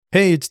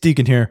Hey, it's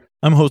Deacon here.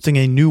 I'm hosting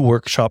a new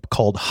workshop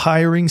called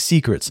Hiring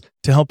Secrets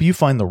to help you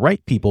find the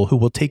right people who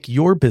will take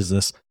your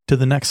business to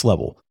the next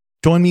level.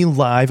 Join me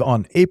live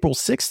on April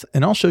 6th,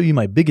 and I'll show you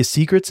my biggest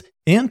secrets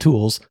and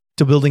tools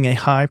to building a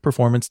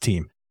high-performance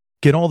team.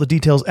 Get all the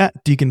details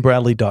at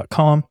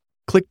deaconbradley.com.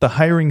 Click the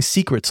Hiring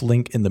Secrets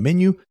link in the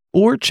menu,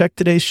 or check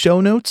today's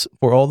show notes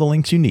for all the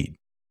links you need.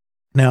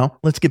 Now,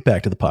 let's get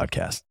back to the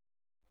podcast.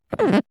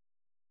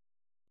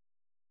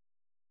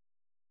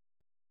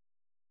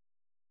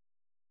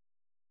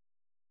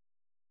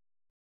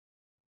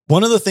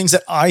 One of the things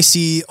that I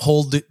see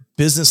hold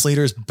business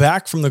leaders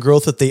back from the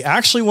growth that they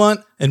actually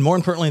want, and more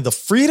importantly, the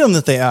freedom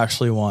that they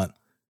actually want,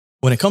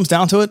 when it comes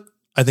down to it,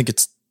 I think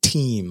it's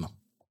team.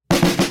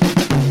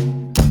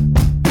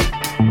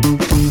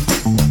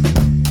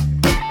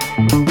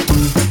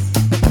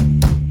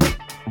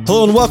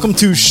 Hello and welcome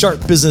to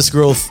Sharp Business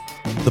Growth,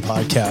 the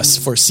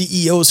podcast for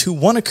CEOs who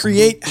want to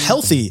create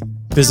healthy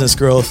business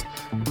growth.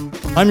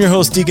 I'm your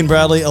host, Deacon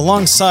Bradley,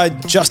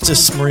 alongside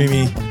Justice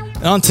Marimi.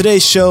 And on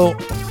today's show,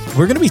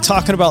 we're going to be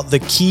talking about the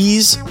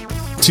keys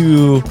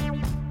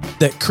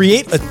that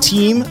create a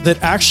team that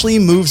actually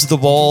moves the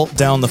ball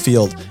down the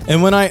field.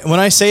 And when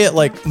I say it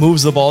like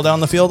moves the ball down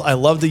the field, I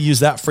love to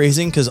use that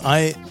phrasing because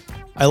I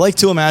like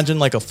to imagine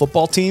like a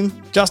football team,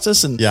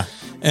 Justice, and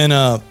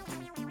on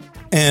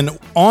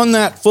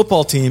that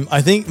football team,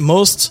 I think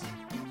most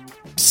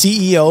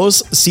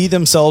CEOs see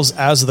themselves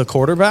as the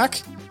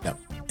quarterback. Yep.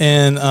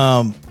 And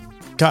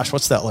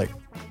what's that like?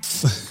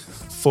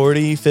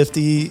 40,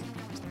 50,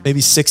 maybe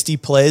 60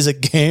 plays a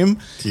game.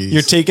 Jeez.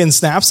 You're taking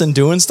snaps and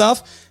doing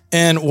stuff.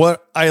 And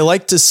what I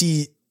like to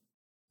see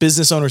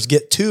business owners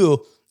get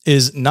to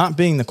is not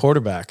being the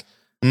quarterback.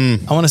 I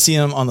want to see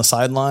them on the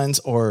sidelines,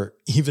 or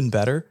even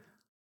better,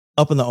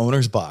 up in the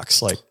owner's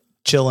box, like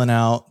chilling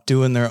out,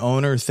 doing their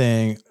owner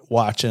thing,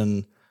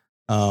 watching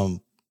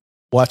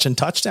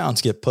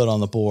touchdowns get put on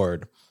the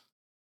board.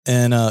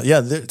 And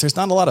there's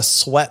not a lot of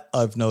sweat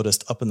I've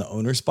noticed up in the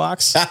owner's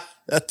box.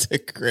 That's a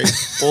great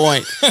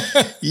point.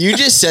 You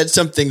just said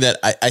something that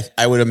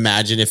I would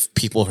imagine if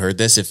people heard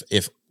this,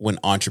 if when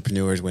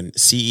entrepreneurs, when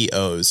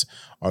CEOs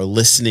are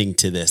listening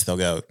to this, they'll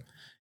go,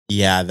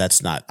 yeah,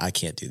 I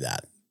can't do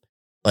that.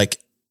 Like,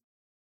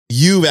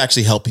 you've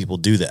actually helped people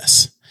do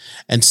this.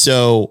 And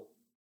so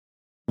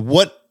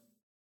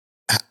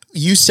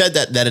you said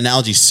that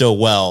analogy so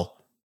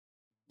well.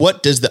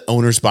 What does the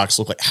owner's box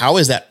look like? How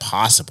is that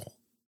possible?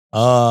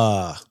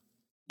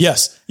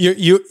 Yes,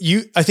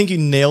 I think you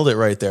nailed it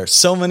right there.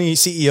 So many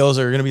CEOs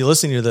are going to be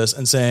listening to this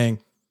and saying,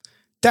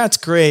 "That's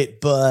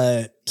great,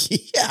 but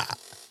yeah."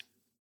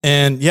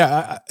 And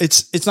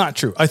it's not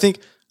true. I think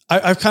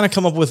I've kind of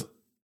come up with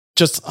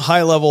just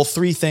high level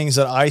 3 things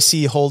that I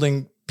see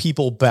holding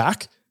people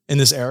back in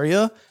this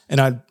area, and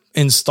I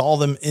install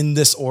them in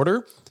this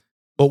order.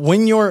 But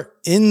when you're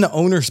in the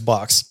owner's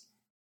box,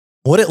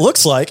 what it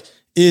looks like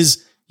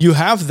is you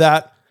have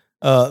that.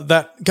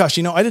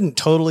 I didn't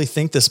totally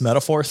think this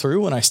metaphor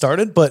through when I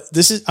started, but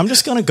I'm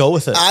just going to go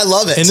with it. I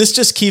love it. And this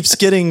just keeps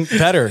getting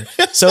better.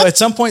 So at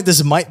some point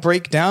this might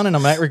break down and I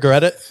might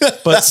regret it,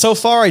 but so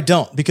far I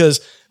don't,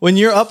 because when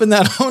you're up in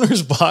that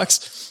owner's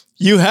box,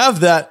 you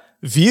have that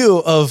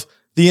view of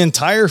the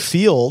entire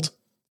field,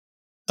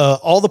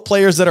 all the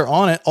players that are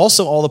on it,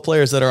 also all the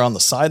players that are on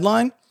the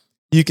sideline.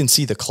 You can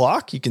see the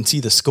clock, you can see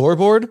the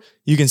scoreboard,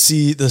 you can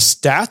see the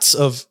stats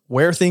of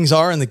where things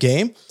are in the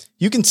game.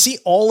 You can see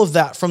all of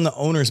that from the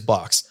owner's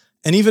box.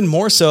 And even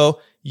more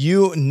so,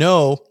 you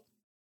know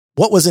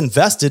what was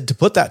invested to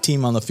put that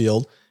team on the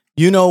field.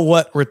 You know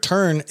what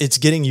return it's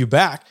getting you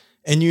back.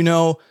 And you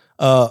know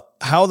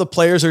how the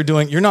players are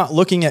doing. You're not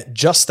looking at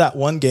just that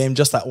one game,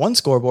 just that one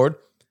scoreboard.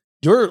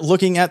 You're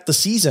looking at the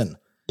season.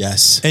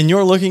 Yes. And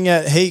you're looking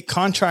at, hey,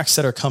 contracts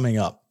that are coming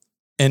up.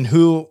 And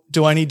who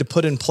do I need to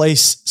put in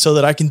place so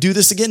that I can do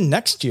this again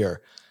next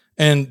year?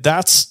 And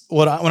that's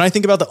when I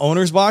think about the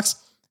owner's box,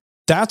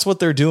 that's what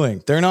they're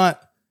doing. They're not,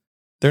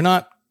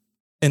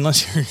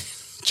 unless you're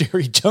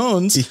Jerry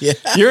Jones,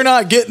 You're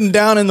not getting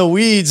down in the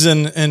weeds.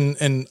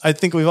 And I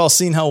think we've all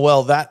seen how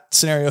well that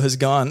scenario has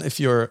gone. If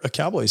you're a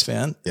Cowboys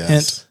fan,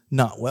 hint,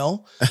 not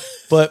well,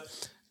 but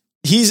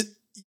he's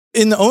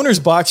in the owner's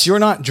box. You're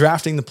not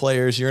drafting the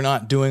players. You're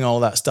not doing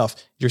all that stuff.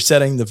 You're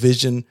setting the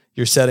vision.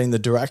 You're setting the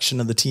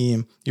direction of the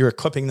team. You're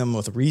equipping them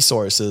with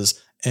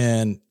resources,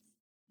 and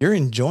you're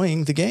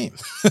enjoying the game.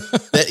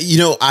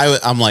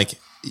 I'm like,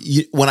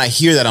 when I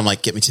hear that, I'm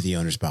like, get me to the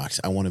owner's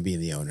box. I want to be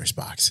in the owner's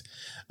box.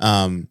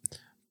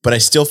 But I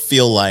still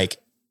feel like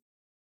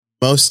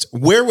let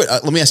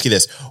me ask you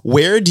this.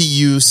 Where do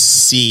you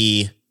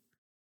see,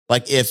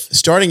 like, if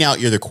starting out,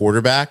 you're the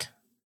quarterback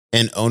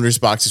and owner's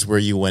box is where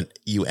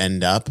you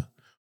end up,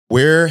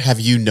 where have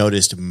you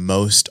noticed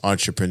most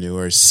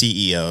entrepreneurs,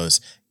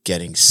 CEOs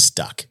getting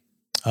stuck?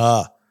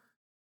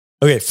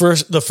 Okay.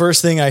 The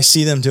first thing I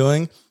see them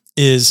doing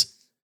is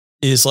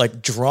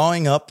like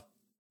drawing up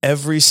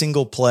every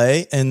single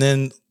play and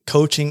then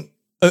coaching.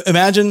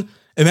 Imagine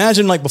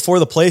like before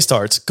the play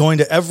starts, going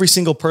to every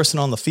single person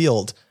on the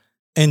field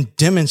and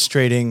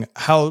demonstrating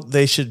how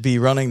they should be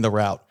running the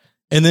route,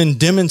 and then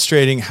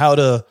demonstrating how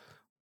to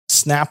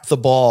snap the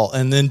ball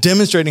and then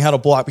demonstrating how to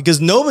block, because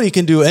nobody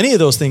can do any of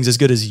those things as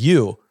good as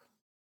you.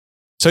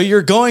 So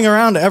you're going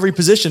around to every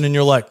position and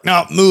you're like,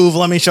 no, move.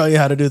 Let me show you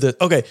how to do this.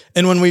 Okay.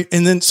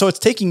 So it's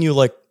taking you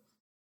like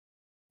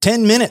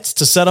 10 minutes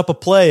to set up a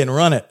play and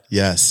run it.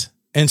 Yes.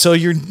 And so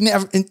you're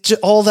never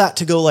all that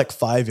to go like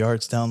 5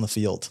 yards down the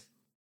field.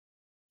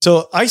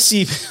 So I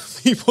see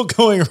people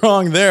going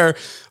wrong there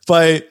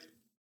by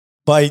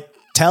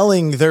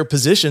telling their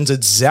positions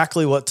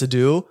exactly what to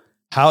do,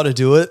 how to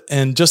do it.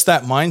 And just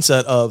that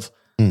mindset of,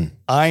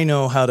 I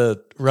know how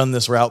to run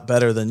this route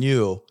better than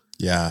you.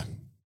 Yeah.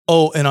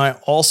 Oh, and I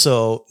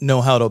also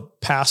know how to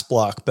pass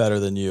block better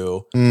than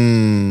you.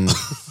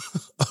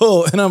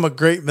 Oh, and I'm a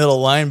great middle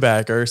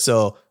linebacker.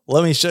 So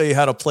let me show you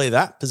how to play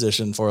that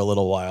position for a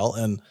little while.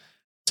 And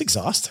it's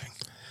exhausting.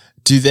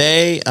 Do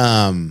they,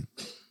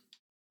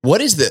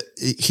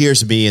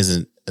 here's me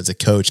as a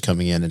coach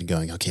coming in and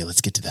going, okay,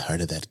 let's get to the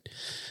heart of that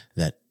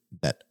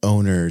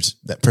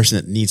person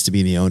that needs to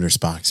be in the owner's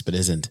box, but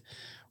isn't.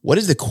 What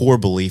is the core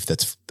belief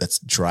that's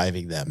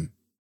driving them?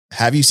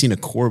 Have you seen a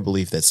core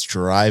belief that's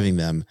driving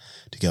them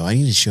to go, I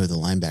need to show the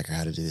linebacker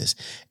how to do this,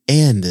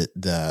 and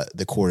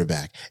the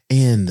quarterback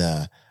and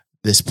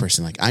this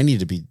person, like, I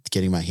need to be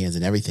getting my hands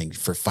in everything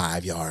for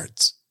 5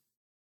 yards?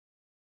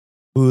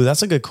 Ooh,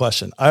 that's a good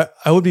question. I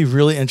would be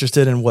really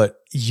interested in what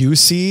you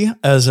see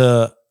as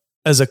a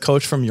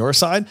coach from your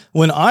side.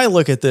 When I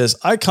look at this,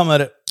 I come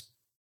at it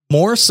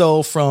more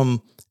so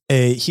from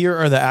here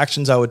are the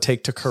actions I would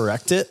take to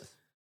correct it.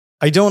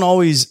 I don't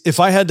always, if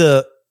I had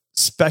to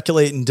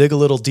speculate and dig a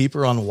little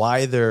deeper on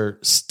why they're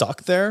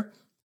stuck there,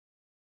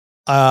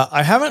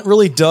 I haven't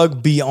really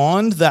dug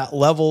beyond that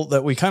level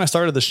that we kind of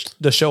started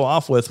the show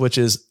off with, which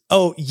is,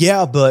 oh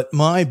yeah, but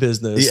my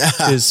business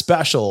is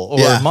special,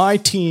 or my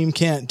team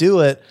can't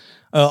do it.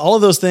 All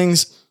of those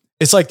things.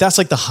 It's like, that's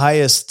like the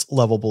highest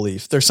level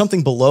belief. There's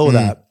something below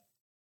that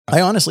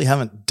I honestly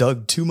haven't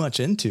dug too much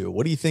into.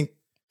 What do you think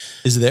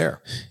is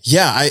there?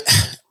 Yeah.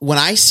 When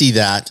I see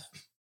that,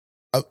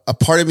 a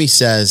part of me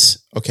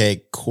says,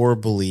 okay, core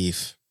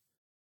belief.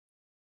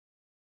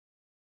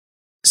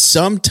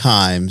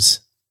 Sometimes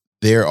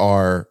there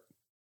are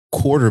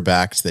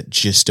quarterbacks that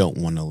just don't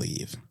want to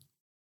leave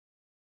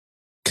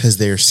because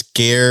they're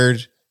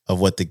scared of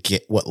what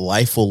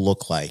life will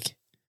look like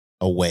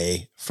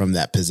away from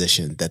that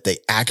position that they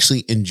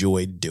actually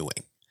enjoyed doing.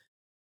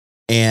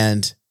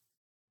 And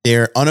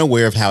they're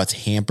unaware of how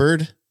it's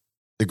hampered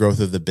the growth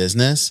of the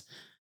business,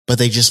 but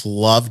they just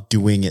love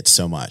doing it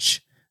so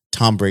much.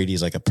 Tom Brady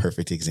is like a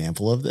perfect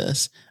example of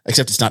this,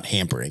 except it's not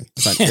hampering.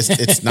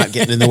 It's not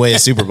getting in the way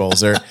of Super Bowls.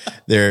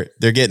 They're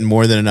getting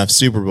more than enough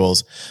Super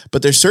Bowls,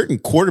 but there's certain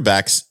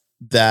quarterbacks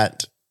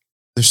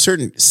there's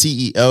certain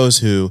CEOs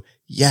who,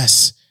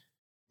 yes,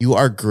 you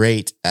are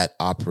great at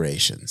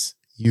operations.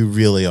 You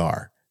really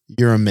are.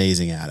 You're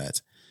amazing at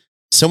it.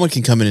 Someone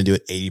can come in and do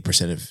it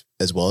 80%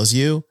 as well as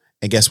you.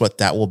 And guess what?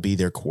 That will be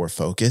their core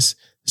focus.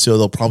 So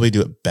they'll probably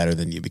do it better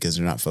than you because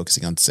they're not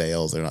focusing on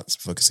sales. They're not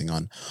focusing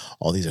on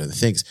all these other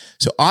things.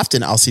 So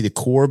often I'll see the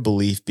core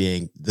belief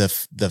being the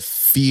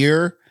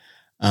fear.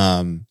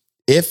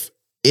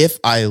 If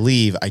I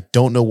leave, I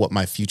don't know what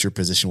my future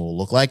position will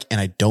look like.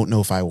 And I don't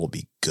know if I will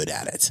be good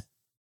at it.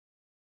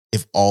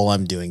 If all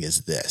I'm doing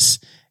is this.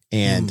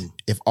 And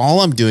if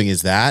all I'm doing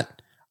is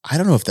that, I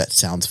don't know if that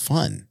sounds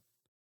fun.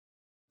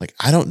 Like,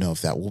 I don't know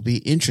if that will be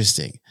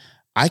interesting.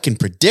 I can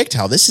predict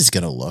how this is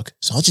going to look.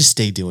 So I'll just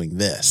stay doing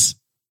this.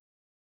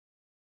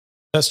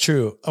 That's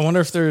true. I wonder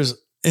if there's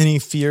any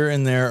fear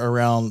in there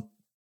around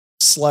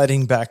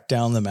sliding back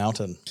down the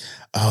mountain.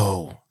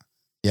 Oh,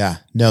 yeah.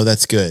 No,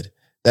 that's good.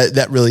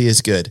 That really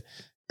is good.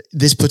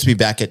 This puts me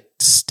back at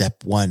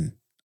step one.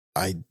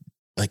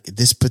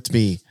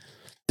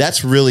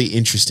 That's really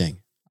interesting.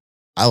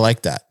 I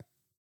like that.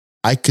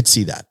 I could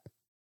see that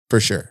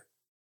for sure.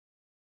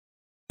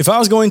 If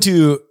I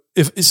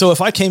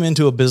came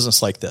into a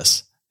business like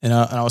this and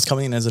I was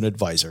coming in as an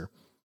advisor,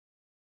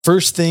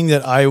 first thing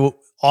that I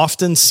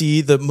often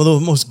see, the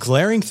most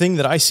glaring thing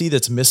that I see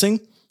that's missing,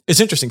 it's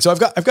interesting. So I've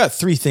got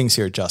three things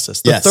here,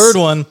 Justice. The third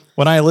one,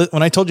 when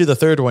I told you the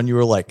third one, you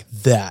were like,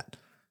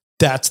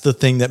 that's the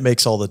thing that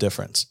makes all the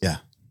difference. Yeah.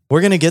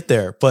 We're going to get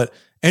there. But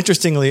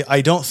interestingly,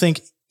 I don't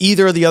think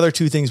either of the other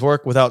two things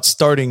work without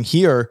starting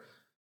here.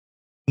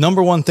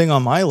 Number one thing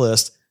on my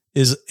list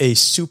is a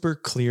super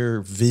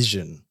clear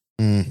vision.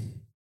 And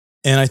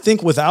I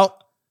think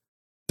without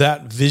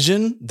that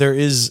vision,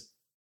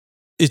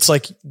 it's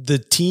like the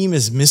team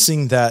is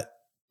missing that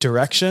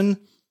direction.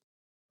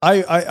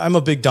 I'm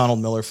a big Donald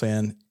Miller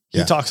fan.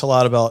 He talks a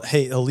lot about,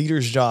 hey, a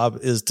leader's job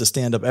is to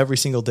stand up every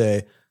single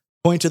day,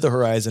 point to the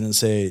horizon and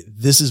say,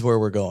 this is where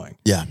we're going.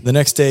 Yeah. The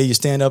next day you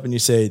stand up and you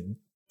say,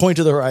 point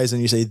to the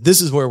horizon, you say,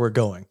 this is where we're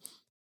going.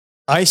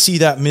 I see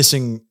that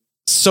missing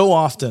so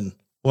often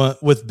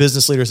with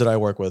business leaders that I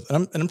work with.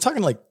 And I'm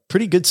talking like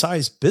pretty good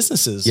sized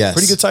businesses,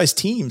 pretty good sized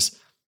teams,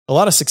 a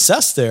lot of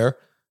success there.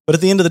 But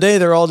at the end of the day,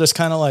 they're all just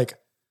kind of like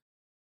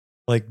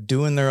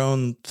doing their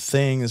own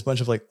thing. There's a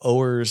bunch of like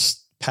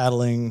owers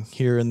paddling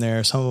here and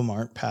there. Some of them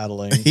aren't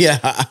paddling. Yeah.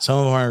 Some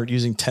of them are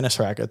using tennis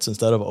rackets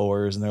instead of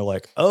oars. And they're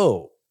like,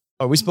 oh,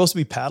 are we supposed to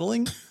be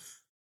paddling?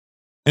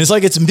 And it's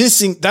like, it's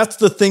missing. That's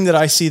the thing that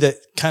I see that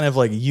kind of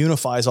like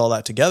unifies all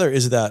that together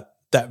is that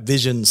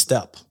vision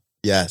step.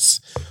 Yes.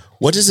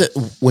 What does it,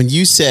 when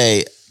you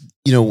say,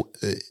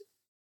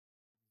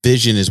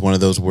 vision is one of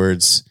those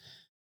words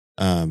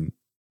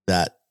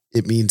that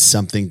it means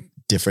something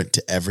different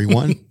to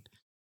everyone.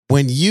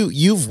 When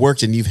you've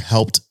worked and you've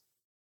helped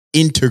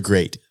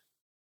integrate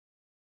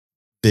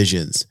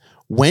visions,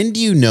 when do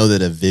you know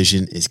that a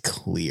vision is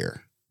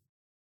clear?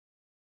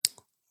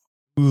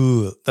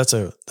 Ooh, that's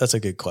a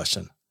good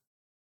question.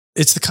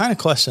 It's the kind of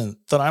question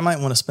that I might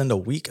want to spend a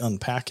week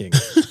unpacking,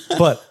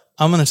 but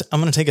I'm going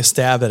to take a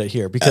stab at it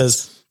here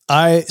because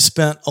I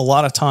spent a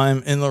lot of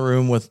time in the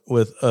room with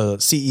a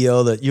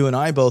CEO that you and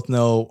I both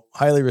know,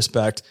 highly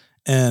respect.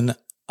 And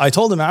I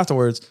told him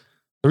afterwards,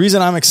 the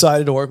reason I'm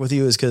excited to work with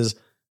you is because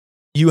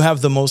you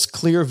have the most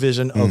clear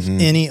vision of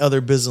any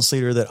other business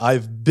leader that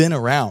I've been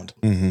around,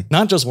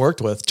 not just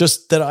worked with,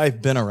 just that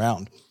I've been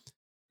around.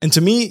 And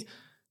to me,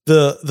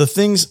 the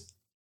things,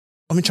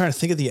 let me try to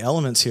think of the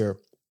elements here.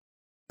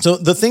 So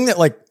the thing that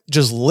like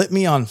just lit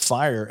me on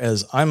fire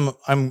as I'm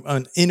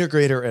an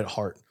integrator at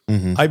heart.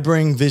 I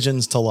bring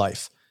visions to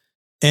life.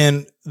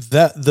 And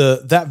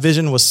that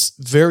vision was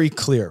very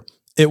clear.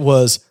 It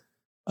was,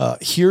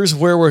 here's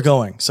where we're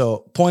going.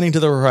 So pointing to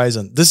the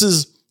horizon, this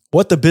is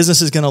what the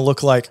business is going to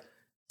look like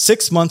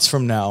 6 months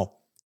from now.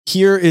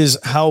 Here is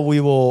how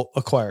we will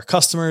acquire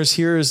customers.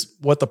 Here's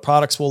what the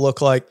products will look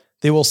like.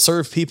 They will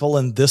serve people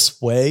in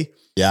this way.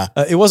 Yeah.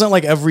 It wasn't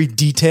like every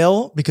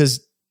detail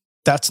because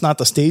that's not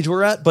the stage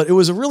we're at, but it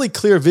was a really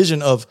clear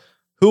vision of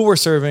who we're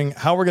serving,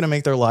 how we're going to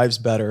make their lives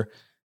better,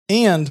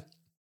 and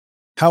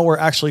how we're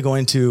actually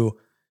going to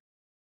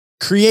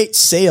create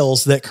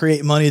sales that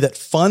create money that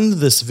fund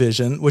this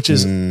vision, which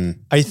is,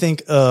 I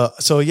think,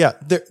 so yeah,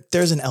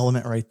 there's an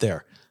element right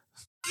there.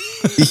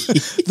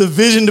 The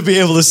vision to be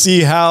able to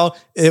see how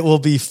it will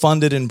be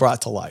funded and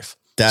brought to life.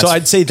 So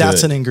I'd say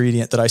that's an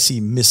ingredient that I see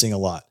missing a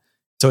lot.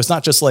 So it's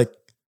not just like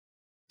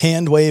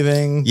hand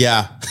waving.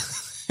 Yeah.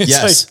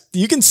 It's like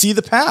you can see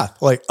the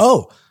path. Like,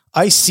 oh,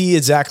 I see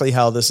exactly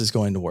how this is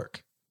going to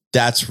work.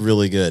 That's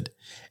really good.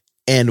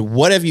 And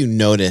what have you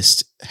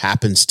noticed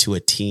happens to a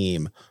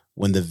team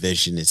when the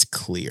vision is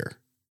clear?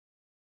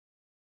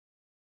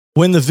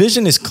 When the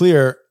vision is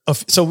clear,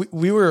 so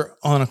we were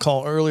on a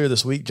call earlier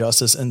this week,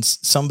 Justice, and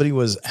somebody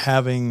was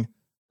having,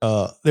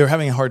 they were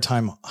having a hard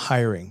time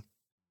hiring.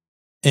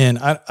 And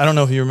I don't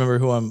know if you remember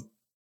who I'm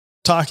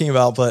talking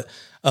about, but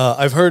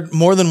I've heard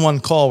more than one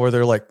call where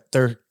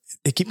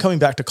they keep coming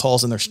back to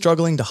calls and they're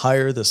struggling to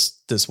hire this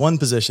one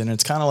position. And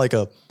it's kind of like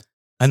a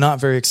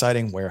not very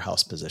exciting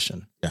warehouse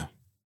position. Yeah.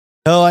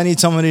 Oh, I need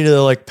somebody to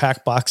like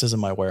pack boxes in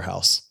my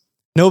warehouse.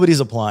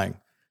 Nobody's applying.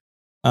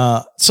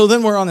 So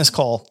then we're on this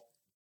call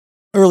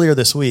earlier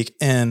this week,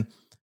 and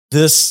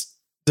this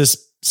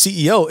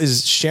CEO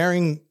is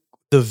sharing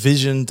the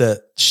vision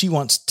that she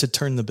wants to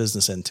turn the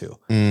business into.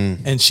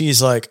 And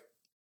she's like,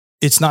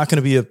 it's not going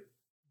to be a $1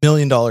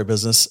 million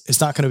business.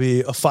 It's not going to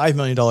be a $5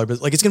 million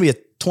business. Like it's going to be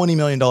a $20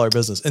 million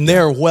business, and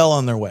they're well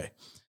on their way.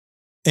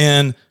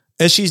 And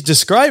as she's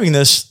describing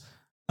this,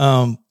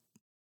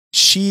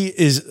 she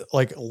is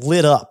like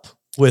lit up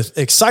with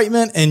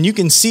excitement, and you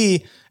can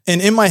see,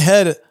 and in my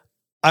head,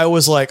 I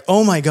was like,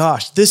 oh my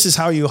gosh, this is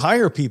how you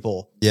hire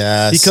people.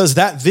 Yes. Because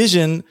that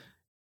vision,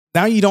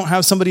 now you don't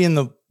have somebody in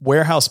the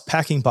warehouse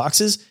packing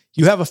boxes.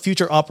 You have a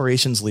future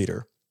operations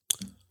leader,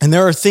 and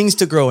there are things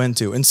to grow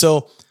into. And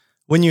so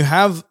when you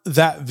have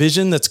that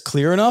vision that's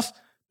clear enough,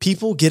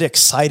 people get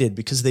excited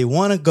because they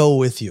want to go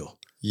with you.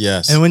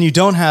 Yes. And when you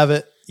don't have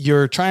it,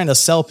 you're trying to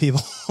sell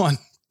people on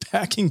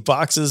packing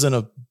boxes in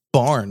a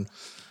barn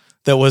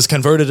that was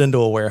converted into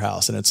a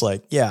warehouse. And it's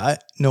like,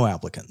 no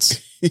applicants.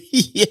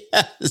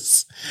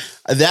 Yes.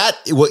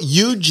 What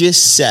you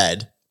just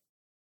said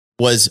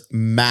was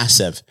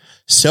massive.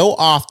 So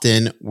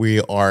often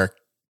we are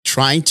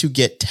trying to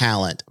get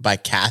talent by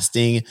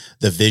casting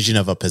the vision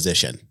of a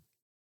position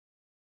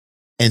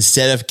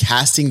instead of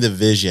casting the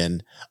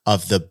vision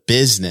of the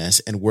business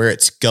and where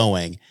it's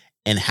going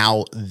and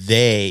how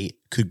they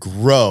could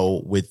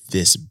grow with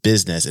this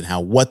business and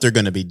what they're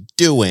going to be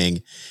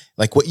doing.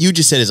 Like what you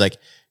just said is like,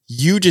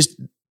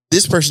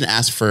 this person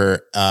asked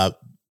for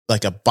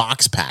like a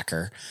box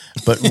packer,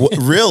 but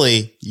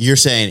really you're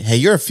saying, hey,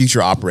 you're a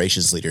future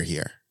operations leader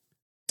here.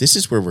 This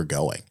is where we're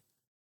going.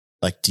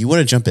 Like, do you want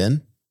to jump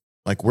in?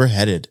 Like we're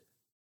headed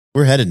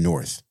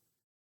north.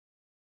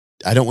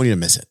 I don't want you to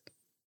miss it.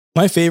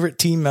 My favorite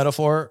team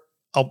metaphor,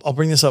 I'll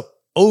bring this up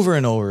over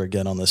and over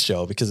again on this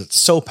show because it's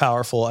so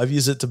powerful. I've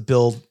used it to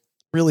build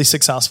really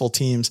successful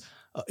teams.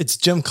 It's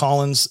Jim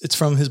Collins. It's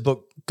from his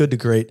book, Good to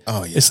Great.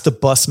 Oh yeah. It's the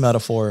bus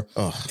metaphor.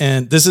 Oh.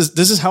 And this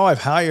is how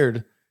I've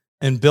hired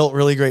and built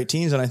really great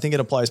teams. And I think it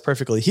applies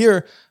perfectly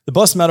here. The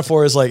bus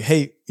metaphor is like,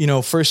 hey,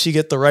 first you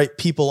get the right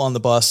people on the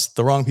bus,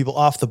 the wrong people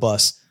off the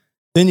bus.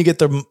 Then you get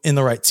them in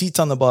the right seats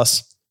on the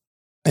bus.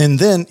 And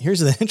then here's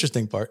the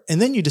interesting part.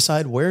 And then you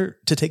decide where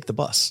to take the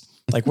bus.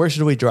 Like, where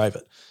should we drive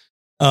it?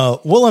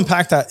 We'll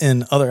unpack that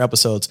in other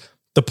episodes.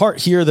 The part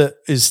here that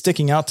is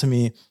sticking out to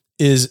me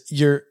is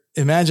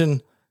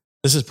imagine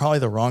this is probably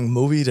the wrong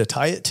movie to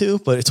tie it to,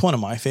 but it's one of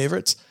my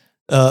favorites.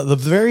 The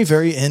very,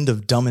 very end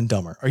of Dumb and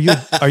Dumber. Are you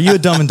a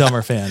Dumb and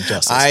Dumber fan,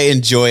 Justice? I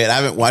enjoy it. I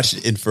haven't watched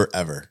it in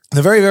forever.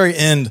 The very, very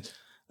end,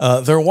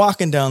 they're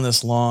walking down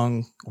this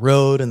long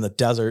road in the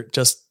desert,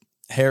 just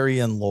Harry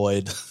and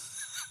Lloyd.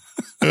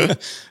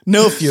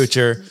 No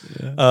future.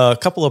 A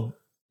couple of,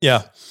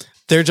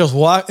 they're just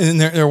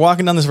they're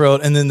walking down this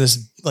road, and then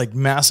this like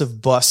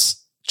massive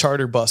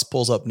charter bus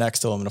pulls up next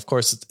to them. And of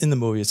course, in the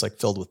movie, it's like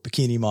filled with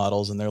bikini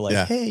models, and they're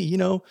like, hey,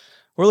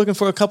 we're looking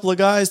for a couple of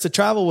guys to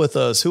travel with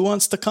us. Who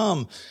wants to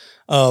come?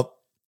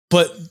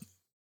 But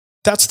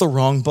that's the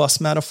wrong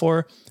bus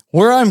metaphor.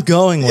 Where I'm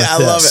going with this. I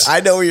love it. I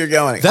know where you're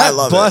going. That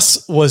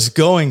bus was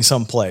going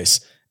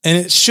someplace, and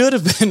it should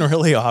have been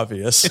really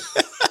obvious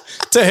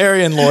to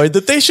Harry and Lloyd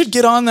that they should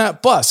get on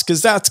that bus,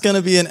 because that's going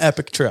to be an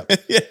epic trip.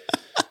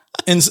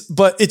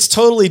 But it's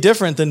totally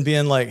different than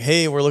being like,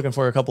 hey, we're looking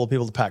for a couple of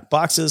people to pack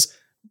boxes,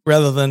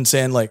 rather than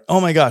saying like,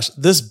 oh my gosh,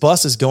 this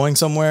bus is going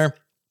somewhere.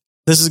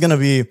 This is going to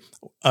be,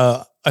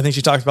 I think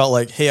she talked about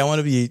like, hey, I want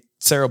to be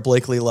Sarah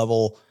Blakely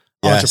level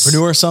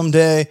entrepreneur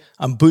someday.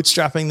 I'm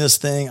bootstrapping this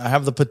thing. I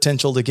have the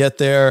potential to get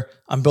there.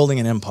 I'm building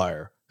an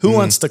empire. Who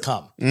wants to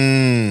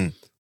come?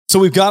 So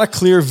we've got a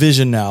clear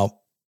vision now.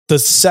 The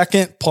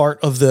second part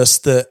of this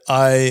that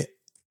I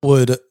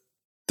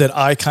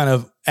kind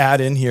of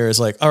add in here is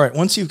like, all right,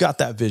 once you've got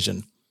that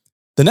vision,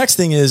 the next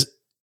thing is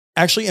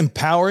actually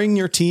empowering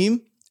your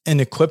team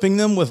and equipping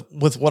them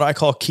with what I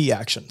call key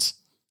actions.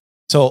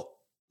 So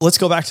let's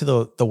go back to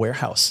the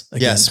warehouse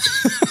again.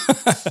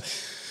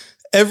 Yes.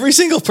 Every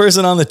single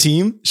person on the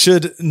team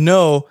should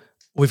know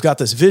we've got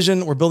this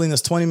vision. We're building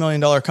this $20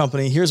 million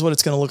company. Here's what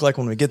it's going to look like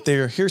when we get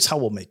there. Here's how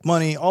we'll make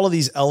money. All of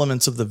these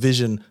elements of the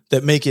vision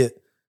that make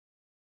it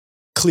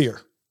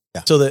clear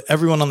so that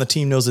everyone on the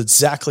team knows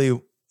exactly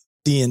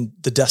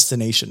the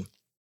destination.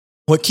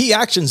 What key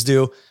actions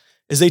do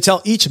is they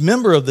tell each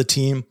member of the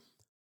team,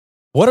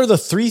 what are the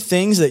 3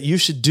 things that you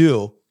should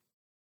do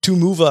to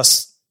move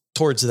us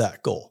towards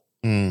that goal?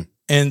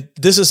 And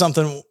this is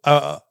something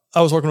I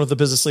was working with a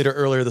business leader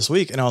earlier this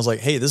week, and I was like,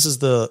 hey, this is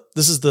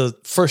the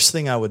first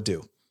thing I would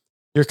do.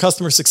 Your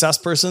customer success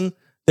person,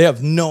 they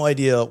have no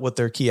idea what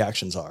their key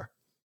actions are.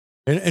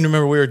 And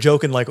remember, we were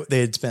joking, like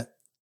they had spent,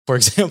 for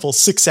example,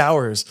 6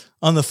 hours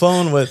on the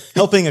phone with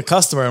helping a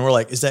customer. And we're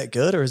like, is that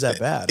good or is that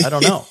bad? I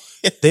don't know.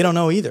 They don't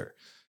know either.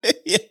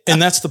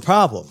 And that's the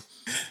problem,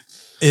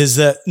 is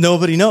that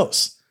nobody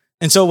knows.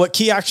 And so what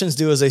key actions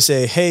do is they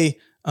say, hey,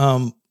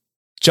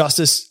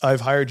 Justice,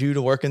 I've hired you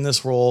to work in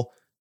this role,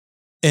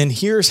 and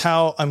here's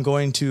how I'm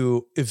going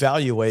to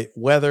evaluate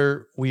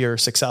whether we are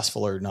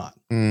successful or not.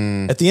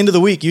 At the end of the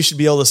week, you should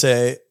be able to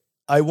say,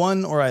 I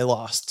won or I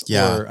lost,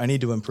 or I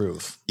need to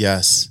improve.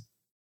 Yes.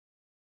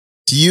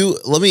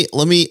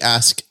 Let me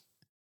ask,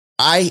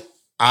 I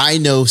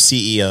know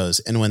CEOs,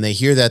 and when they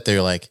hear that,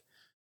 they're like,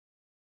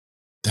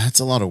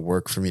 that's a lot of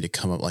work for me to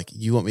come up. Like,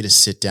 you want me to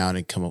sit down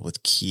and come up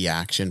with key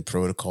action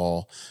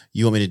protocol.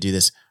 You want me to do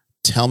this.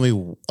 Tell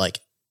me, like,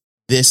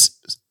 this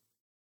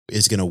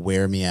is going to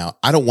wear me out.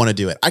 I don't want to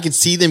do it. I can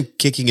see them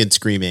kicking and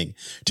screaming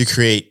to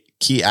create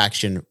key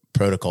action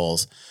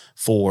protocols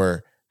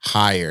for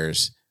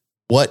hires.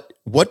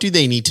 What do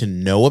they need to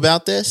know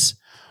about this,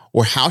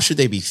 or how should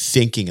they be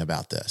thinking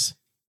about this?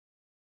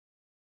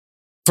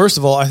 First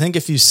of all, I think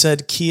if you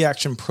said key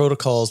action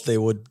protocols, they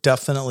would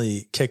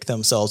definitely kick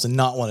themselves and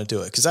not want to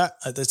do it, because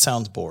that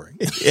sounds boring.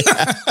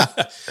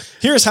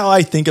 Here's how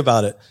I think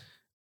about it.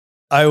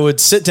 I would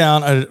sit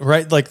down, I'd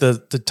write like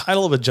the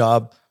title of a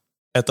job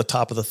at the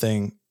top of the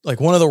thing, like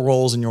one of the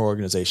roles in your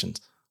organization,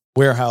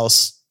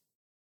 warehouse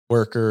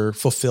worker,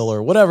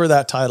 fulfiller, whatever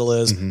that title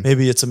is.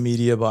 Maybe it's a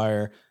media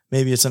buyer.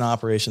 Maybe it's an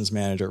operations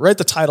manager. Write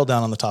the title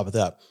down on the top of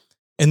that,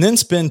 and then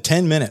spend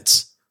 10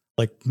 minutes,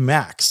 like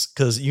max,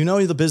 because you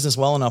know the business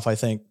well enough, I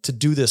think, to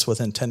do this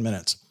within 10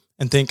 minutes,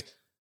 and think,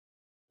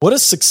 what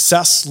does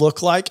success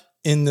look like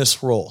in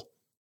this role?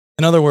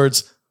 In other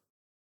words,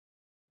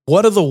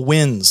 what are the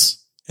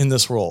wins in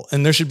this role?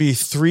 And there should be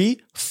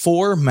 3,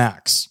 4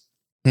 max.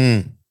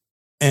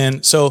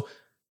 And so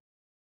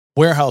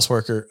warehouse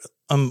worker,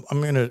 I'm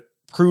going to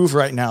prove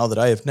right now that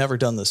I have never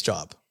done this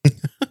job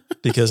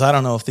because I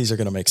don't know if these are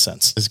going to make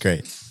sense. That's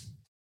great.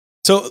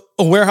 So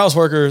a warehouse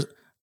worker,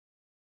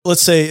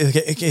 let's say,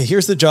 okay,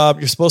 here's the job.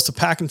 You're supposed to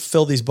pack and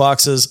fill these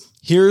boxes.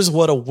 Here's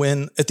what a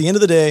win at the end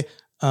of the day.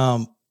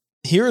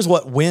 Here's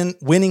what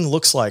winning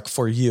looks like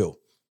for you.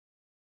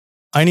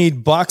 I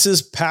need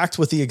boxes packed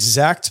with the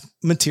exact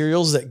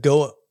materials that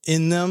go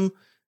in them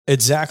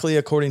exactly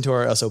according to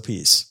our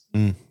SOPs.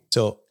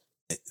 So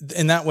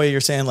in that way, you're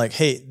saying like,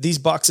 hey, these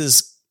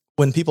boxes,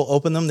 when people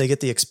open them, they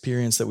get the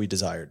experience that we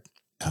desired.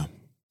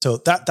 So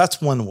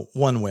that's one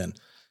win.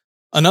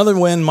 Another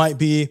win might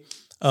be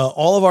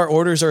all of our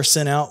orders are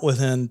sent out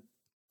within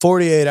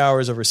 48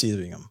 hours of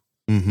receiving them.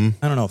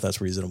 I don't know if that's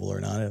reasonable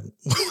or not. I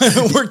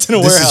haven't worked in a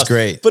warehouse. This is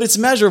great, but it's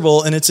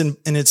measurable, and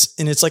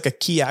it's like a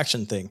key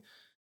action thing.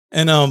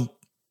 And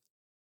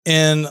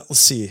And let's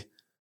see,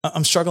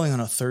 I'm struggling on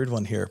a third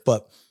one here,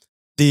 but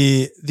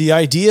the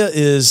idea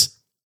is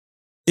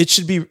it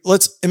should be,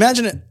 let's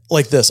imagine it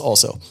like this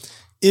also.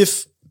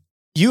 If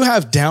you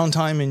have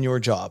downtime in your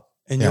job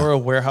and you're a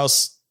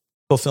warehouse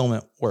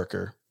fulfillment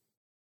worker,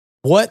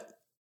 what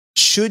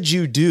should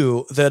you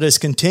do that is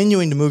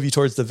continuing to move you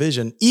towards the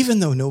vision, even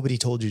though nobody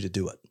told you to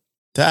do it?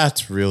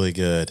 That's really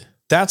good.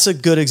 That's a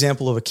good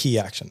example of a key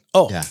action.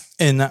 Oh, yeah.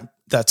 And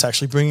that's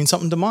actually bringing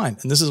something to mind.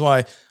 And this is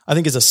why I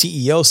think as a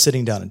CEO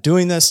sitting down and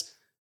doing this,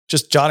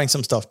 just jotting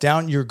some stuff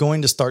down, you're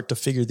going to start to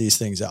figure these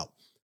things out.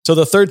 So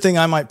the third thing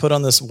I might put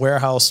on this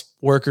warehouse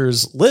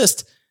workers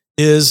list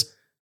is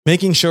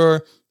making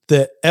sure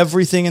that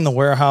everything in the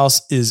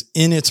warehouse is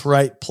in its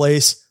right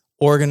place,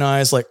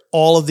 organized, like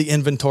all of the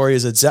inventory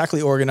is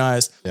exactly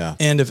organized. Yeah.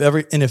 And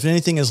if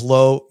anything is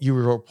low, you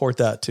report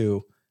that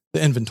to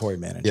the inventory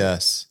manager.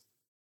 Yes.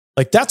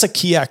 Like that's a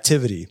key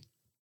activity.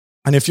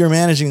 And if you're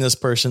managing this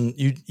person,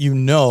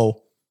 you're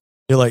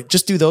like,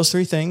 just do those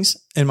three things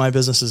and my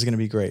business is going to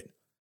be great.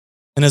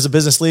 And as a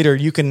business leader,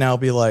 you can now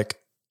be like,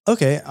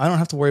 okay, I don't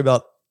have to worry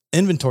about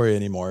inventory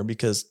anymore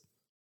because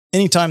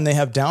anytime they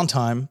have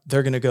downtime,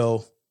 they're going to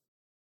go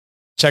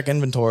check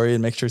inventory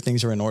and make sure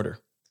things are in order.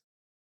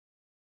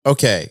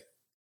 Okay.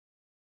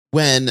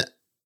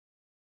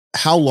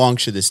 How long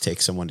should this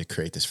take someone to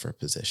create this for a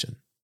position?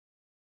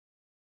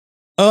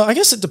 I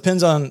guess it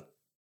depends on,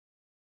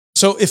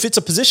 so if it's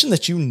a position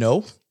that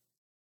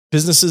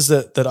businesses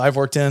that I've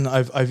worked in,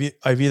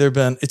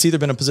 it's either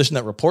been a position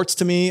that reports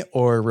to me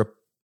or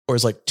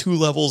is like 2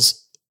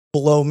 levels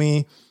below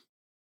me.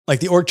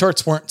 Like the org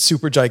charts weren't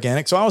super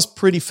gigantic. So I was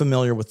pretty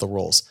familiar with the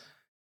roles.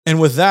 And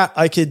with that,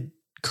 I could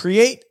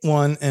create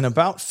one in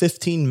about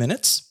 15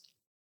 minutes.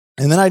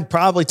 And then I'd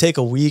probably take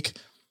a week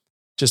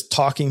just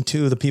talking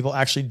to the people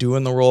actually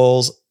doing the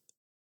roles,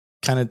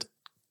 kind of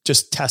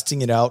just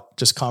testing it out,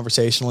 just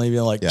conversationally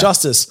being like,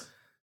 Justice,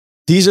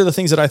 these are the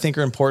things that I think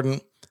are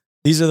important.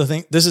 These are the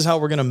things, this is how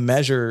we're going to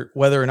measure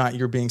whether or not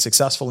you're being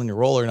successful in your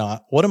role or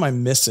not. What am I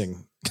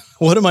missing?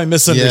 What am I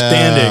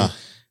misunderstanding? Yeah.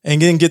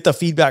 And then get the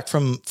feedback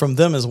from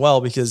them as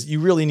well, because you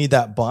really need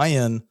that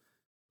buy-in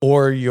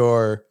or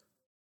you're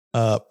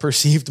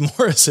perceived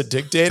more as a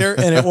dictator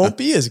and it won't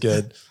be as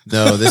good.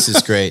 No, this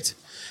is great.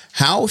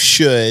 How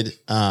do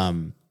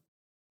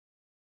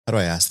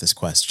I ask this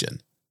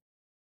question?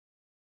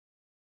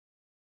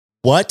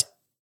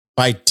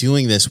 By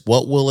doing this,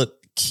 what will it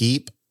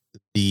keep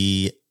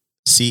the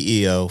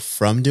CEO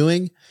from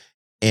doing?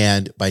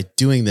 And by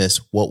doing this,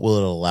 what will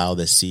it allow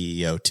the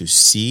CEO to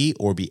see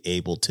or be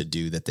able to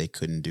do that they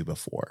couldn't do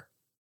before?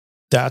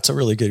 That's a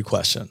really good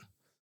question.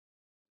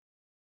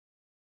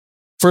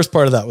 First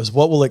part of that was,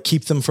 what will it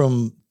keep them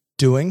from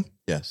doing?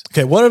 Yes.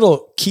 Okay. What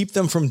it'll keep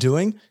them from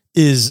doing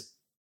is,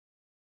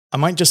 I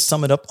might just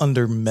sum it up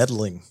under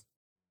meddling.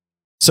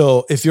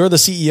 So if you're the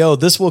CEO,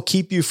 this will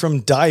keep you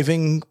from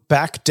diving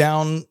back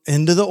down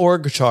into the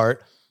org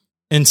chart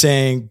and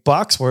saying,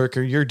 box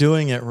worker, you're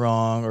doing it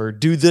wrong, or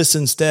do this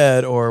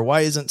instead, or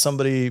why isn't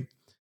somebody,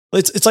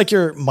 it's like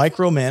you're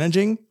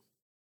micromanaging.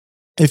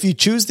 If you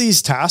choose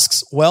these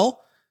tasks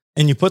well,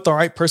 and you put the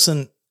right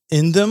person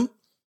in them,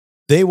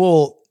 they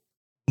will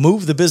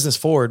move the business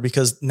forward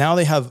because now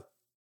they have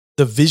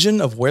the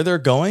vision of where they're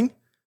going.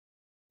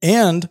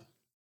 And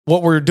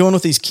what we're doing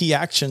with these key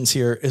actions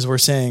here is we're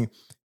saying,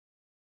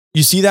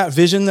 you see that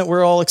vision that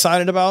we're all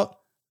excited about?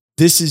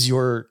 This is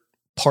your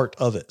part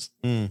of it.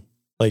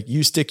 Like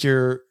you stick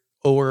your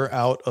oar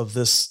out of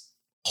this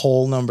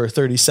hole number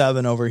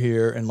 37 over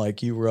here and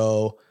like you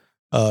row,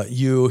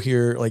 you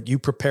here, like you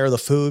prepare the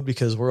food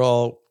because we're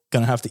all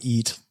going to have to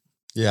eat.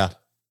 Yeah.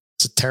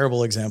 It's a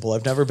terrible example.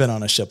 I've never been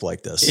on a ship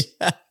like this.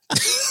 Yeah.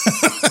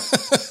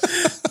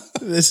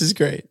 This is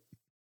great.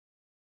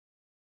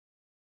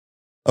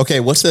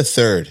 Okay. What's the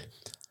third?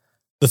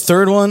 The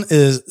third one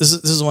is, this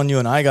is one you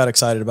and I got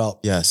excited about.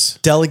 Yes.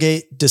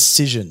 Delegate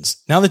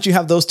decisions. Now that you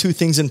have those two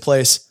things in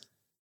place,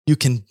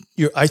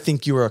 I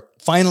think you are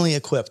finally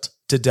equipped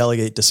to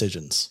delegate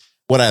decisions.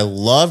 What I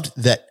loved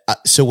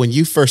so when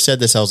you first said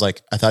this, I was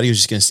like, I thought he was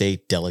just going to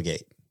say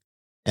delegate.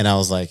 And I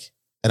was like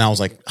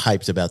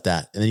hyped about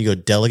that. And then you go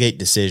delegate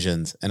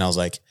decisions. And I was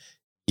like,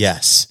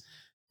 yes.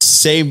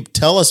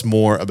 Tell us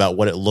more about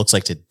what it looks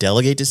like to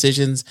delegate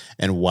decisions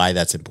and why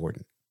that's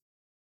important.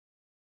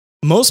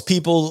 Most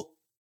people,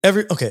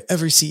 every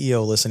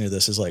CEO listening to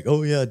this is like,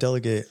 oh yeah,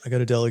 delegate. I got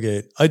to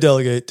delegate. I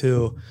delegate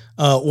too.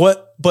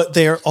 But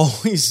they're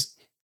always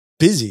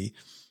busy.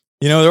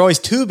 They're always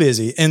too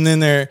busy. And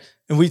then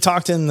and we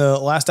talked in the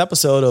last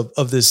episode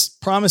of this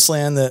promised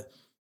land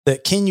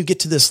that can you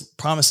get to this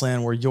promised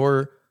land where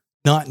you're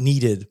not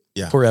needed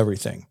for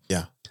everything?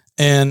 Yeah.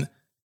 And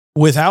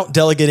without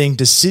delegating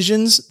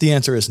decisions, the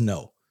answer is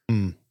no.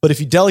 But if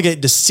you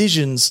delegate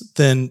decisions,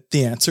 then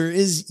the answer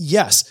is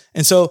yes.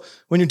 And so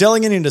when you're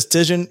delegating a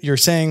decision, you're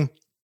saying,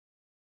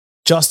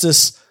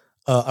 Justice,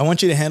 I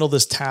want you to handle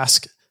this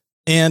task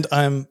and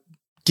I'm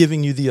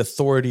giving you the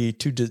authority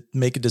to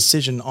make a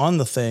decision on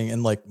the thing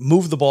and like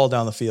move the ball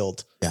down the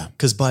field. Yeah.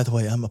 Because by the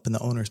way, I'm up in the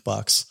owner's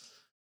box.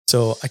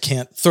 So I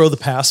can't throw the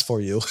pass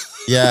for you.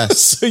 Yes.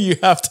 So you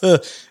have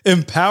to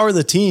empower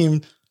the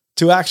team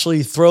to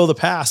actually throw the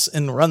pass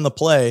and run the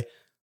play.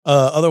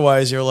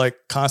 Otherwise, you're like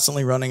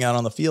constantly running out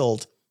on the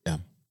field. Yeah.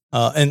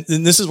 And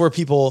this is where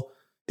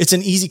it's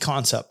an easy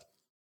concept,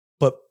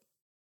 but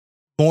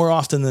more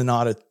often than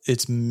not,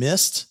 it's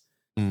missed.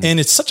 And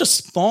it's such a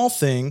small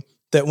thing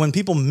that when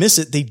people miss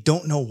it, they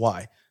don't know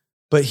why.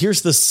 But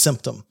here's the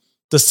symptom.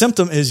 The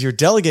symptom is you're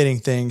delegating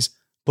things,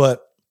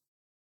 but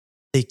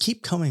they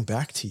keep coming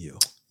back to you.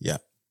 Yeah.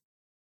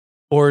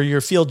 Or you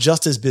feel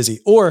just as busy,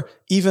 or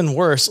even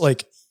worse,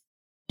 like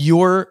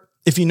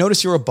if you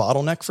notice you're a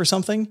bottleneck for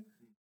something,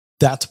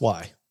 that's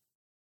why.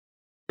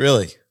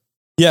 Really?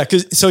 Yeah.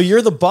 So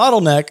you're the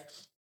bottleneck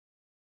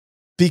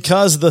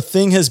because the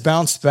thing has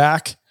bounced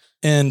back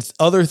and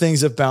other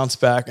things have bounced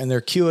back and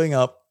they're queuing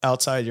up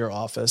outside your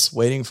office,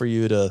 waiting for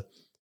you to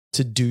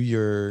do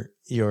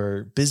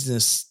your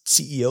business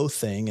CEO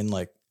thing and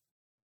like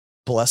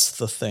bless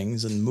the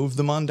things and move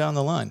them on down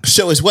the line.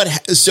 So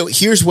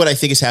here's what I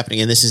think is happening.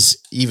 And this is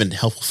even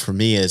helpful for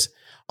me is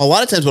a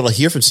lot of times what I'll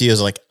hear from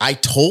CEOs are like, I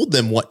told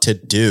them what to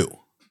do.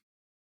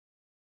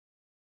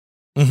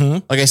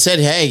 Mm-hmm. Like I said,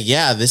 hey,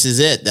 yeah, this is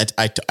it. That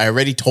I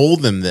already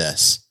told them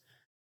this,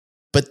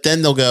 but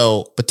then they'll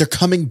go, but they're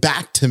coming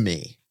back to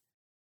me.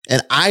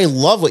 And I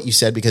love what you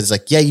said because it's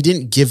like, yeah, you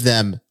didn't give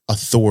them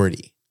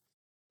authority.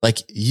 Like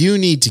you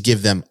need to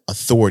give them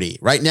authority.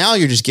 Right now,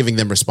 you're just giving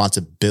them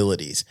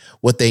responsibilities.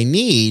 What they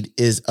need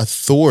is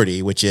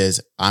authority, which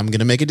is I'm going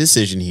to make a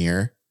decision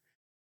here.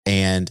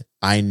 And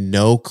I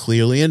know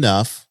clearly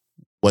enough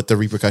what the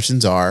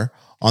repercussions are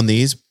on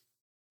these,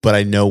 but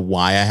I know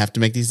why I have to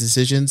make these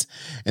decisions.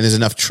 And there's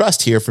enough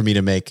trust here for me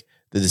to make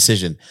the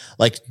decision.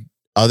 Like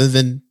other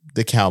than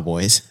the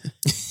Cowboys,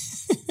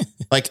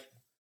 like,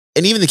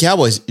 and even the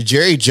Cowboys,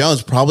 Jerry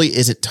Jones probably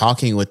isn't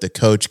talking with the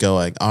coach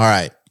going, all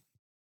right,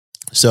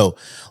 so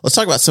let's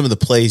talk about some of the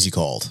plays you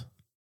called.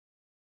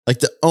 Like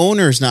the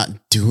owner's not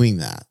doing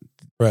that.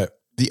 Right.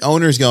 The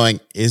owner's going,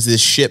 is this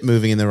ship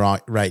moving in the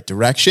right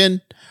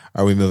direction?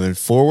 Are we moving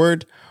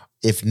forward?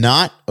 If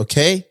not,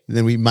 okay,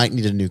 then we might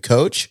need a new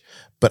coach.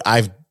 But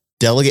I've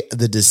delegated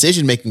the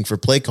decision-making for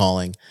play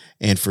calling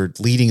and for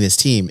leading this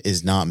team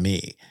is not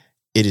me.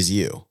 It is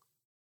you.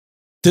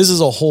 This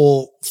is a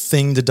whole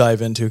thing to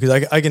dive into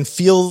because I can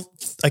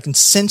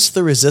sense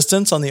the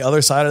resistance on the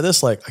other side of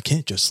this. Like, I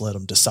can't just let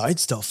them decide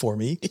stuff for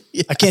me.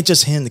 Yeah. I can't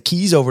just hand the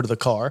keys over to the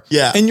car.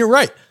 Yeah. And you're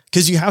right,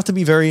 because you have to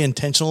be very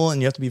intentional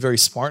and you have to be very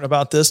smart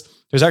about this.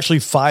 There's actually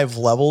 5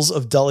 levels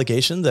of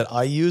delegation that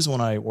I use when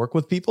I work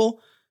with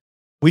people.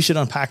 We should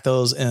unpack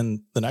those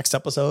in the next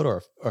episode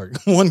or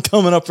one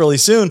coming up really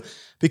soon,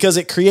 because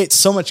it creates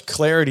so much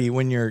clarity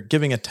when you're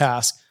giving a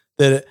task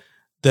that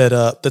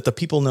the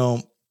people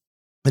know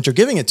that you're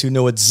giving it to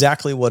know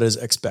exactly what is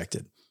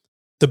expected.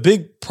 The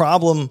big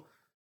problem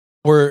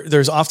where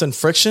there's often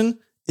friction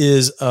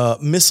is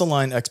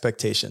misaligned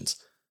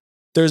expectations.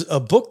 There's a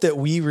book that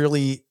we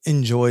really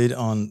enjoyed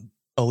on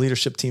a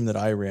leadership team that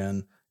I ran.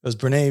 It was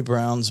Brené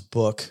Brown's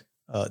book,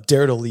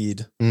 Dare to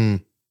Lead.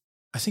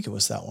 I think it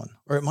was that one.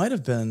 Or it might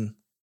have been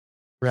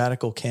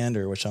Radical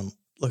Candor, which I'm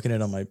looking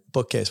at on my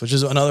bookcase, which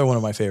is another one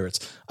of my favorites.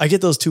 I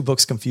get those 2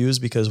 books confused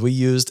because we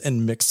used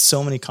and mixed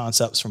so many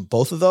concepts from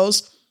both of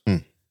those.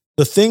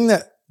 The thing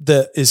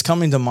that is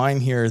coming to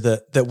mind here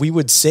that we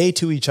would say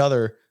to each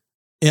other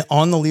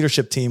on the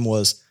leadership team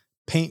was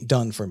paint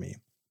done for me.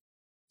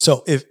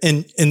 So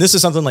and this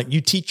is something like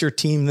you teach your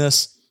team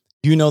this,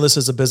 you know, this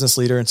as a business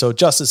leader. And so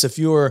Justice, if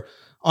you were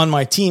on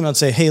my team, I'd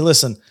say, hey,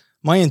 listen,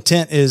 my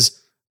intent is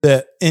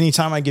that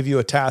anytime I give you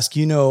a task,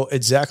 you know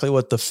exactly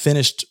what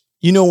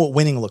what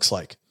winning looks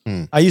like.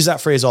 I use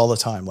that phrase all the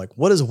time. Like,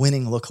 what does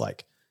winning look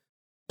like?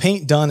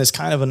 Paint done is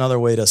kind of another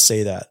way to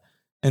say that.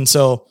 And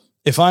so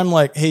if I'm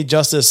like, hey,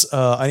 Justice,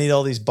 I need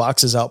all these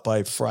boxes out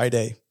by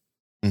Friday,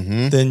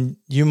 then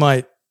you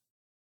might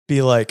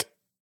be like,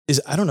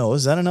 I don't know,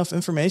 is that enough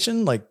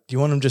information? Like, do you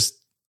want them just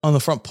on the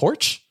front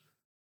porch?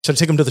 Should I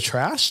take them to the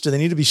trash? Do they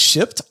need to be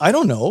shipped? I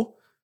don't know.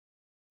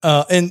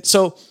 And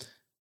so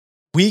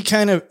we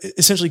kind of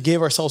essentially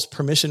gave ourselves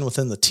permission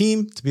within the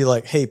team to be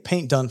like, hey,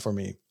 paint done for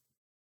me.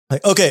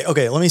 Like,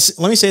 okay, let me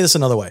say this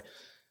another way.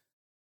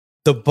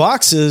 The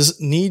boxes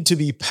need to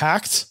be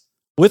packed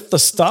with the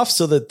stuff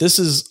so that this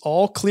is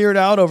all cleared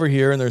out over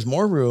here and there's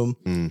more room.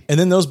 And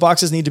then those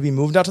boxes need to be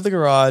moved out to the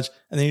garage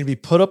and they need to be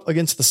put up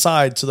against the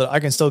side so that I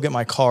can still get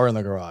my car in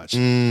the garage.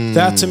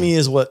 That to me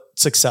is what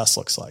success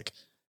looks like.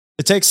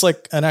 It takes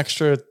like an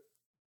extra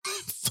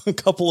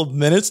couple of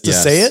minutes to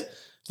say it.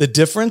 The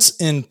difference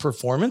in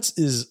performance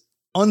is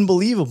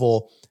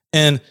unbelievable.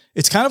 And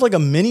it's kind of like a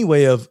mini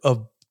way of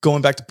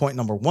going back to point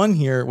number 1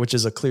 here, which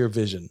is a clear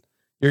vision.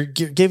 You're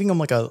giving them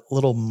like a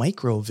little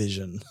micro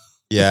vision.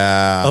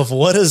 Yeah. Of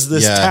what does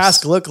this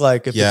task look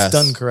like if it's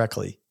done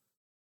correctly?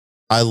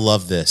 I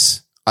love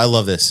this.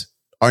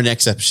 Our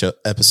next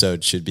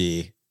episode should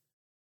be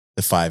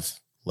the 5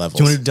 levels.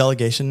 Do you want to do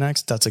delegation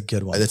next? That's a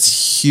good one.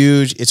 That's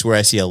huge. It's where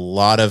I see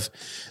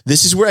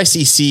this is where I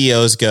see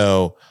CEOs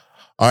go,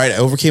 all right, I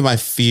overcame my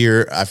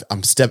fear.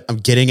 I'm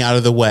getting out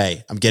of the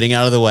way. I'm getting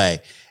out of the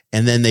way.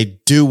 And then they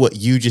do what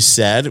you just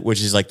said,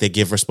 which is like they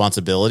give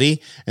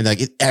responsibility and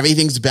like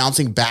everything's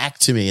bouncing back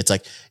to me. It's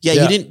like, you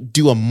didn't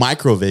do a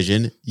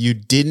microvision. You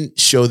didn't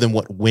show them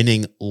what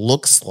winning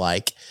looks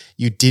like.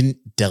 You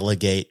didn't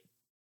delegate.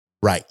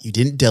 Right. You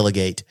didn't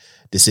delegate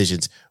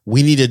decisions.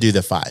 We need to do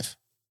the 5.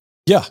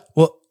 Yeah.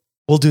 Well,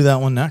 we'll do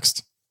that one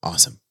next.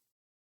 Awesome.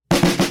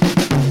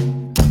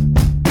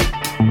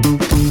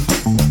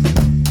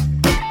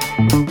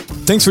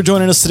 Thanks for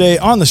joining us today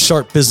on the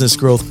Sharp Business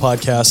Growth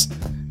Podcast.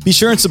 Be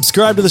sure and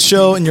subscribe to the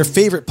show in your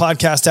favorite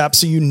podcast app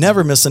so you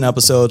never miss an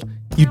episode.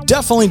 You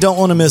definitely don't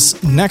want to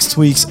miss next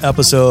week's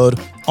episode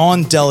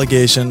on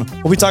delegation.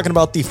 We'll be talking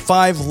about the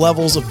 5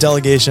 levels of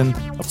delegation,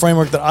 a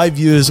framework that I've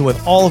used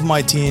with all of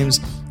my teams.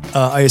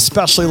 I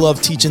especially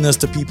love teaching this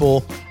to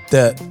people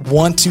that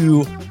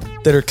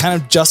are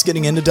kind of just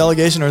getting into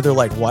delegation, or they're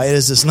like, why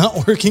is this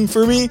not working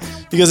for me?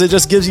 Because it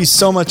just gives you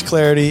so much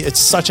clarity. It's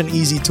such an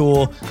easy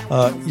tool.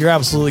 You're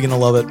absolutely going to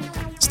love it.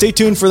 Stay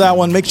tuned for that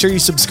one. Make sure you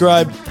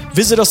subscribe.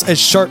 Visit us at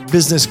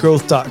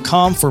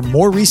sharpbusinessgrowth.com for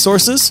more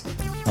resources.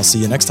 I'll see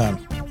you next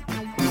time.